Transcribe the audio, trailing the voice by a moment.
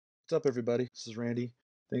What's up, everybody? This is Randy.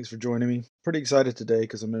 Thanks for joining me. Pretty excited today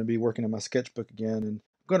because I'm going to be working on my sketchbook again, and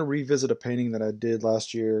I'm going to revisit a painting that I did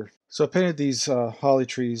last year. So I painted these holly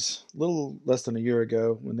trees a little less than a year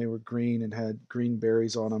ago when they were green and had green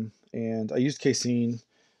berries on them, and I used Casein,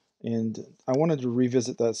 and I wanted to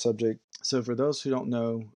revisit that subject. So for those who don't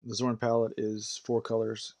know, the Zorn palette is four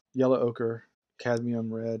colors: yellow ochre,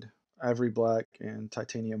 cadmium red, ivory black, and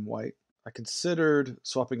titanium white. I considered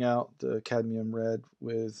swapping out the cadmium red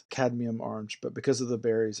with cadmium orange, but because of the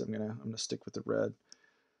berries, I'm gonna stick with the red.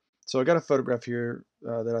 So I got a photograph here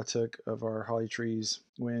that I took of our holly trees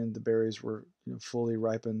when the berries were fully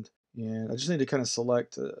ripened, and I just need to kind of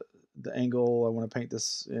select the angle I want to paint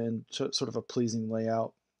this in, sort of a pleasing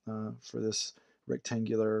layout for this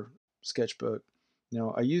rectangular sketchbook.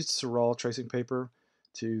 Now I used Seurat tracing paper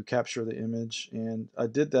to capture the image, and I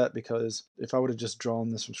did that because if I would have just drawn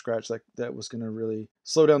this from scratch, like that was going to really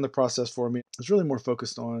slow down the process for me. I was really more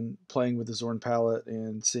focused on playing with the Zorn palette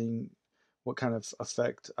and seeing what kind of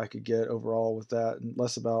effect I could get overall with that, and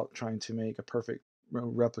less about trying to make a perfect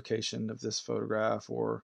replication of this photograph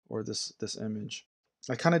or this image.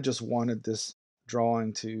 I kind of just wanted this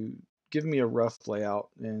drawing to give me a rough layout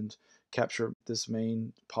and capture this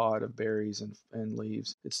main pod of berries and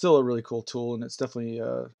leaves. It's still a really cool tool, and it's definitely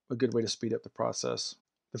a good way to speed up the process.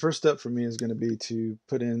 The first step for me is going to be to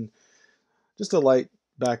put in just a light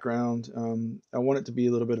background. I want it to be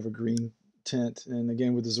a little bit of a green tint, and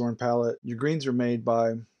again with the Zorn palette, your greens are made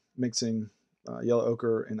by mixing yellow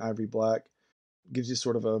ochre and ivory black. It gives you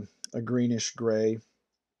sort of a greenish gray,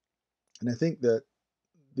 and I think that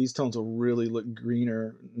these tones will really look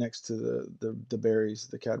greener next to the berries,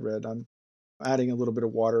 the cad red. I'm adding a little bit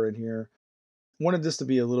of water in here. Wanted this to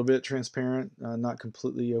be a little bit transparent, not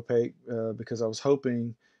completely opaque, because I was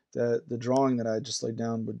hoping that the drawing that I just laid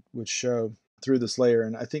down would show through this layer,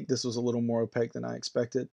 and I think this was a little more opaque than I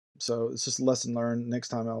expected. So it's just a lesson learned. Next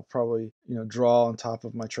time I'll probably draw on top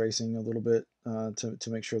of my tracing a little bit to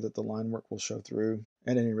make sure that the line work will show through.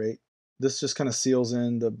 At any rate, this just kind of seals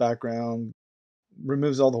in the background,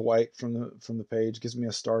 removes all the white from the page, gives me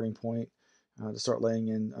a starting point to start laying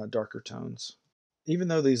in darker tones. Even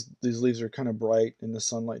though these leaves are kind of bright in the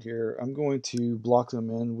sunlight here, I'm going to block them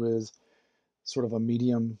in with sort of a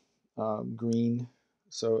medium green.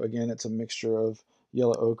 So again, it's a mixture of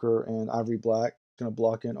yellow ochre and ivory black. I'm going to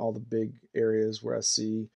block in all the big areas where I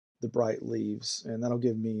see the bright leaves, and that'll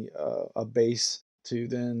give me a base to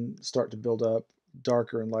then start to build up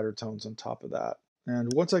darker and lighter tones on top of that.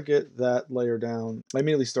 And once I get that layer down, I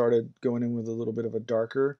immediately started going in with a little bit of a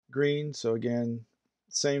darker green. So again,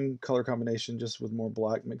 same color combination, just with more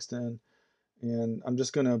black mixed in. And I'm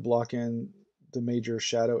just going to block in the major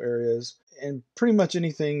shadow areas and pretty much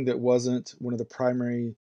anything that wasn't one of the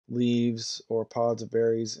primary leaves or pods of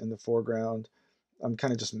berries in the foreground. I'm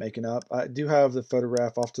kind of just making up. I do have the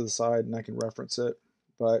photograph off to the side and I can reference it,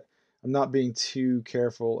 but I'm not being too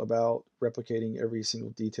careful about replicating every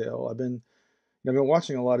single detail. I've been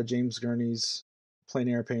watching a lot of James Gurney's plein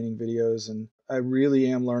air painting videos, and I really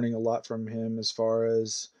am learning a lot from him as far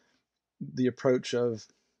as the approach of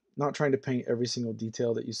not trying to paint every single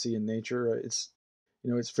detail that you see in nature. It's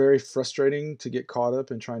very frustrating to get caught up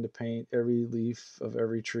in trying to paint every leaf of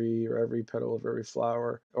every tree or every petal of every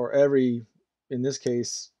flower or every, in this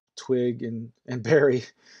case, twig and berry,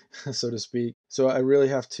 so to speak. So I really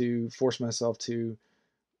have to force myself to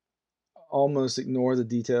almost ignore the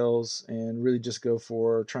details and really just go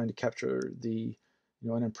for trying to capture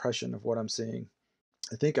an impression of what I'm seeing.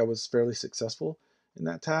 I think I was fairly successful in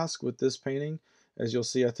that task with this painting. As you'll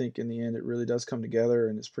see, I think in the end it really does come together,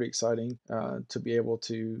 and it's pretty exciting to be able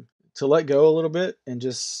to let go a little bit and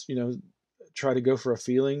just try to go for a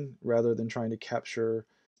feeling rather than trying to capture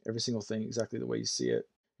every single thing exactly the way you see it.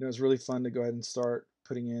 It's really fun to go ahead and start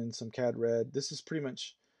putting in some cad red. This is pretty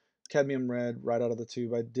much cadmium red right out of the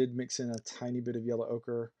tube. I did mix in a tiny bit of yellow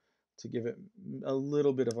ochre to give it a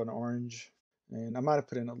little bit of an orange, and I might have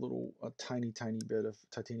put in a tiny bit of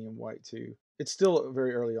titanium white too. It's still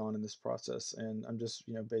very early on in this process, and I'm just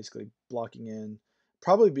basically blocking in,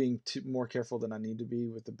 probably being more careful than I need to be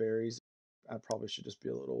with the berries. I probably should just be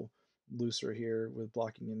a little looser here with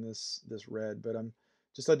blocking in this red, but I'm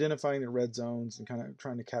just identifying the red zones and kind of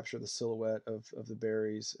trying to capture the silhouette of the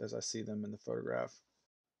berries as I see them in the photograph.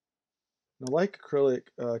 Now, like acrylic,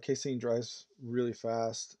 casein dries really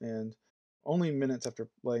fast, and only minutes after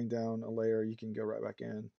laying down a layer, you can go right back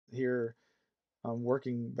in. Here, I'm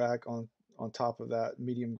working back on top of that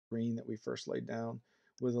medium green that we first laid down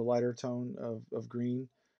with a lighter tone of green.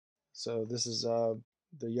 So this is the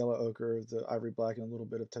yellow ochre, the ivory black, and a little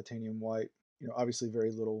bit of titanium white. Obviously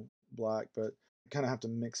very little black, but kind of have to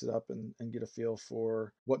mix it up and get a feel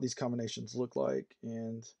for what these combinations look like.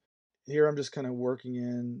 And here I'm just kind of working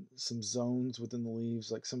in some zones within the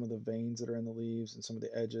leaves, like some of the veins that are in the leaves and some of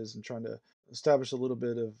the edges, and trying to establish a little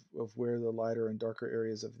bit of where the lighter and darker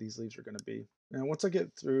areas of these leaves are going to be. And once I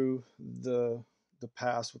get through the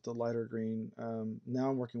pass with the lighter green, now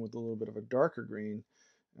I'm working with a little bit of a darker green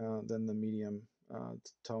than the medium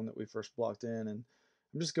tone that we first blocked in. And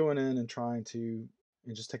I'm just going in and trying to,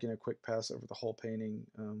 and just taking a quick pass over the whole painting,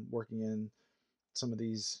 working in some of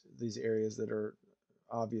these areas that are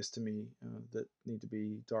obvious to me that need to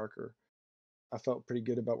be darker. I felt pretty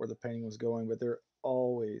good about where the painting was going, but there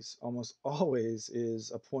always, almost always,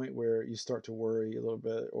 is a point where you start to worry a little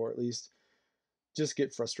bit, or at least just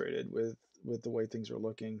get frustrated with the way things are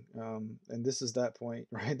looking. And this is that point,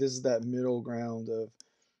 right? This is that middle ground of,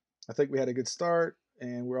 I think we had a good start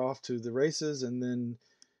and we're off to the races, and then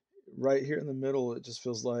right here in the middle, it just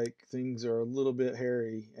feels like things are a little bit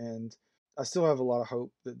hairy. And I still have a lot of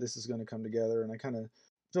hope that this is going to come together, and I kind of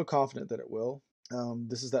feel confident that it will.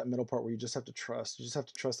 This is that middle part where you just have to trust. You just have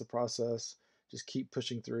to trust the process. Just keep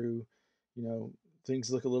pushing through. You know, things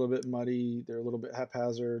look a little bit muddy. They're a little bit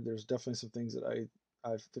haphazard. There's definitely some things that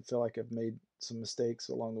I feel like I've made some mistakes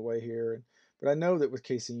along the way here. But I know that with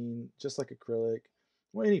casein, just like acrylic,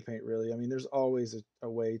 well, any paint really, I mean, there's always a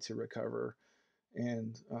way to recover,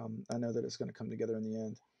 and I know that it's going to come together in the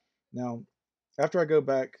end. Now, after I go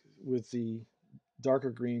back with the darker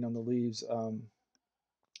green on the leaves,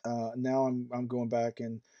 now I'm going back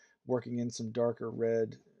and working in some darker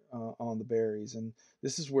red on the berries, and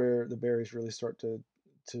this is where the berries really start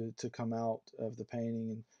to come out of the painting,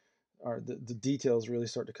 and are the details really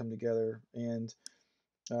start to come together. And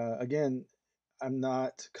again, I'm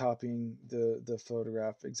not copying the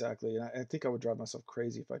photograph exactly, and I think I would drive myself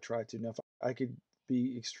crazy if I tried to. Now, if I could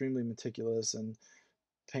be extremely meticulous and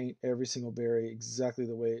paint every single berry exactly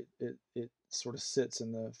the way it sort of sits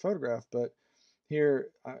in the photograph, but here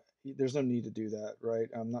there's no need to do that, right?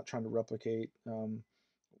 I'm not trying to replicate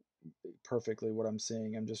perfectly what I'm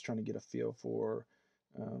seeing. I'm just trying to get a feel for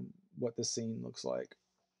what the scene looks like.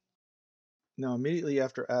 Now, immediately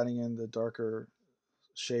after adding in the darker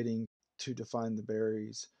shading to define the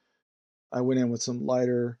berries, I went in with some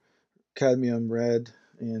lighter cadmium red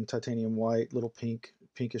and titanium white, little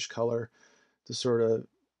pinkish color, to sort of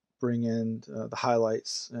bring in the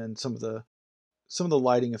highlights and some of the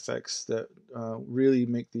lighting effects that really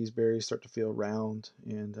make these berries start to feel round.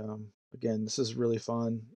 And again, this is really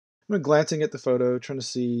fun. I'm glancing at the photo, trying to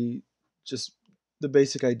see just the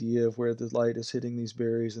basic idea of where the light is hitting these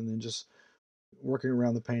berries, and then just working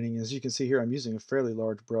around the painting. As you can see here, I'm using a fairly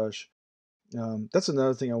large brush. That's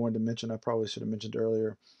another thing I wanted to mention. I probably should have mentioned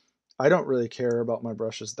earlier. I don't really care about my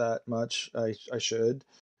brushes that much. I should.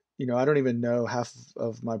 I don't even know half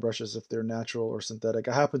of my brushes if they're natural or synthetic.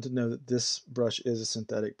 I happen to know that this brush is a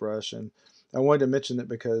synthetic brush, and I wanted to mention it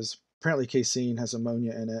because apparently casein has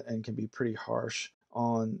ammonia in it and can be pretty harsh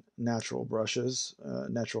on natural brushes,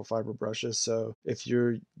 natural fiber brushes. So if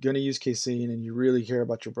you're going to use casein and you really care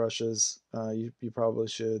about your brushes, you probably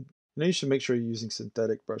should. You should make sure you're using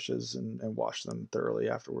synthetic brushes and wash them thoroughly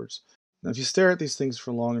afterwards. Now, if you stare at these things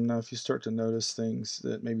for long enough, you start to notice things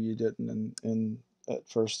that maybe you didn't in at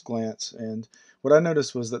first glance. And what I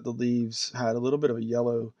noticed was that the leaves had a little bit of a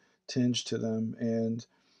yellow tinge to them. And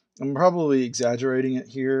I'm probably exaggerating it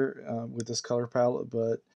here with this color palette,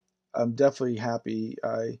 but I'm definitely happy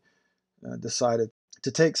I decided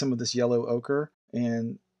to take some of this yellow ochre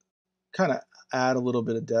and kind of add a little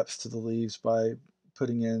bit of depth to the leaves by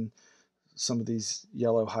putting in some of these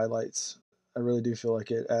yellow highlights. I really do feel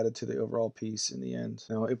like it added to the overall piece in the end.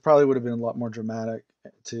 Now, it probably would have been a lot more dramatic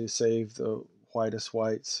to save the whitest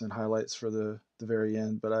whites and highlights for the very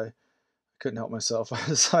end, but I couldn't help myself. I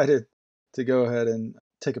decided to go ahead and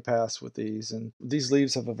take a pass with these. And these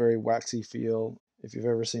leaves have a very waxy feel. If you've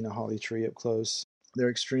ever seen a holly tree up close, they're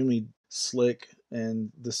extremely slick,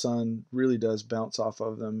 and the sun really does bounce off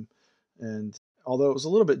of them. And although it was a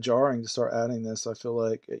little bit jarring to start adding this, I feel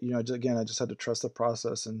like, again, I just had to trust the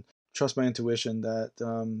process and trust my intuition that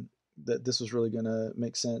this was really going to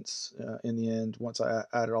make sense in the end once I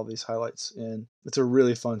added all these highlights in. It's a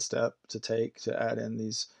really fun step to take, to add in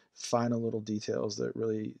these final little details that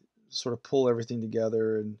really sort of pull everything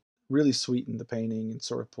together and really sweeten the painting and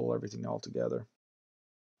sort of pull everything all together.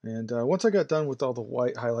 And once I got done with all the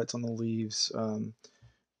white highlights on the leaves,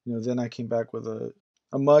 then I came back with a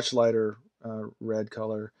much lighter red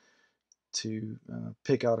color to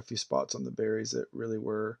pick out a few spots on the berries that really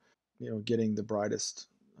were, getting the brightest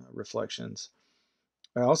reflections.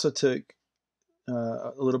 I also took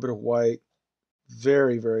a little bit of white,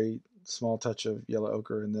 very, very small touch of yellow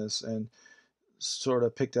ochre in this, and sort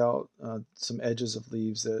of picked out some edges of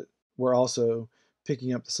leaves that were also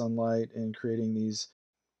picking up the sunlight and creating these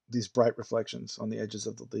bright reflections on the edges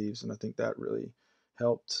of the leaves. And I think that really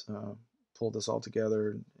helped pull this all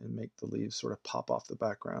together and make the leaves sort of pop off the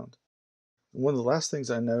background. And one of the last things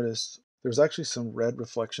I noticed, there's actually some red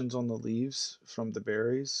reflections on the leaves from the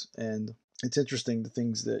berries. And it's interesting the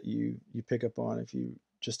things that you pick up on if you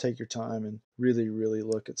just take your time and really, really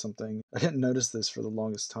look at something. I didn't notice this for the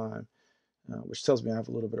longest time, which tells me I have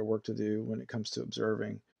a little bit of work to do when it comes to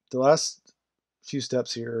observing. The last few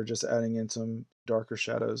steps here are just adding in some darker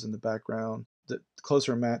shadows in the background that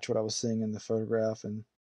closer match what I was seeing in the photograph and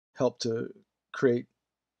help to create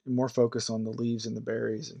more focus on the leaves and the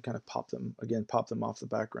berries and kind of pop them off the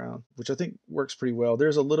background, which I think works pretty well.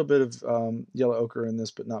 There's a little bit of yellow ochre in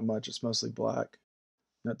this, but not much. It's mostly black.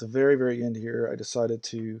 And at the very, very end here, I decided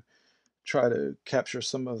to try to capture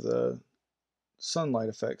some of the sunlight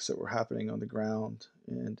effects that were happening on the ground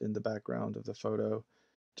and in the background of the photo,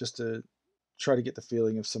 just to try to get the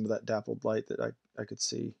feeling of some of that dappled light that I could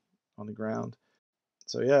see on the ground.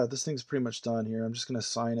 So yeah, this thing's pretty much done here. I'm just going to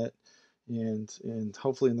sign it, and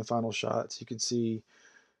hopefully in the final shots you can see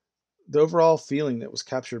the overall feeling that was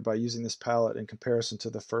captured by using this palette in comparison to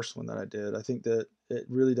the first one that I did. I think that it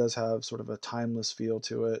really does have sort of a timeless feel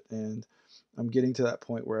to it, and I'm getting to that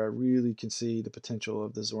point where I really can see the potential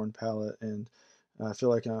of the Zorn palette, and I feel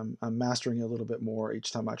like I'm mastering it a little bit more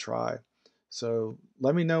each time I try. So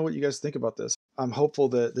let me know what you guys think about this. I'm hopeful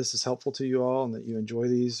that this is helpful to you all and that you enjoy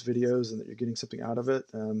these videos and that you're getting something out of it.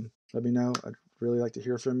 Let me know. I'd really like to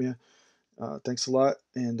hear from you. Thanks a lot,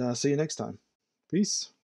 and see you next time.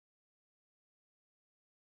 Peace.